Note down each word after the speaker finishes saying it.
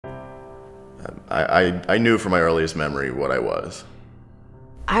I knew from my earliest memory what I was.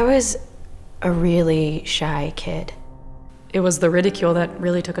 I was a really shy kid. It was the ridicule that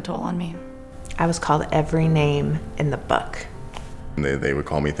really took a toll on me. I was called every name in the book. They would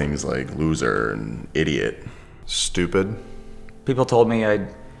call me things like loser and idiot. Stupid. People told me I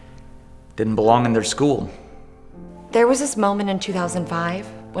didn't belong in their school. There was this moment in 2005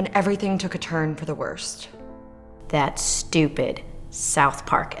 when everything took a turn for the worst. That stupid South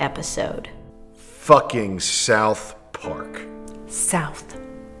Park episode. Fucking South Park. South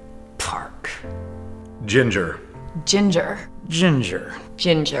Park. Ginger. Ginger. Ginger.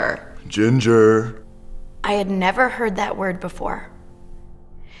 Ginger. Ginger. I had never heard that word before.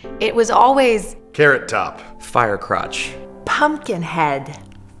 It was always Carrot Top. Fire crotch. Pumpkinhead.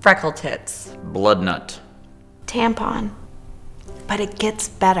 Freckle tits. Blood nut. tampon. But it gets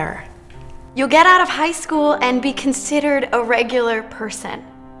better. You'll get out of high school and be considered a regular person.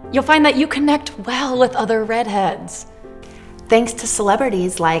 You'll find that you connect well with other redheads. Thanks to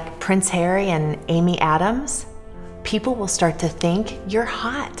celebrities like Prince Harry and Amy Adams, people will start to think you're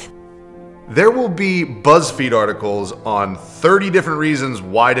hot. There will be BuzzFeed articles on 30 different reasons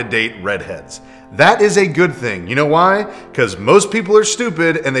why to date redheads. That is a good thing. You know why? Because most people are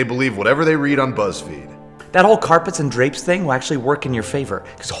stupid and they believe whatever they read on BuzzFeed. That whole carpets and drapes thing will actually work in your favor,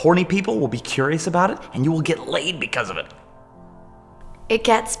 because horny people will be curious about it and you will get laid because of it. It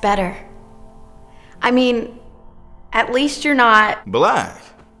gets better. I mean, at least you're not black.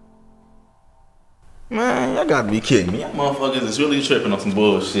 Man, y'all gotta be kidding me. Y'all motherfuckers is really tripping on some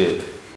bullshit.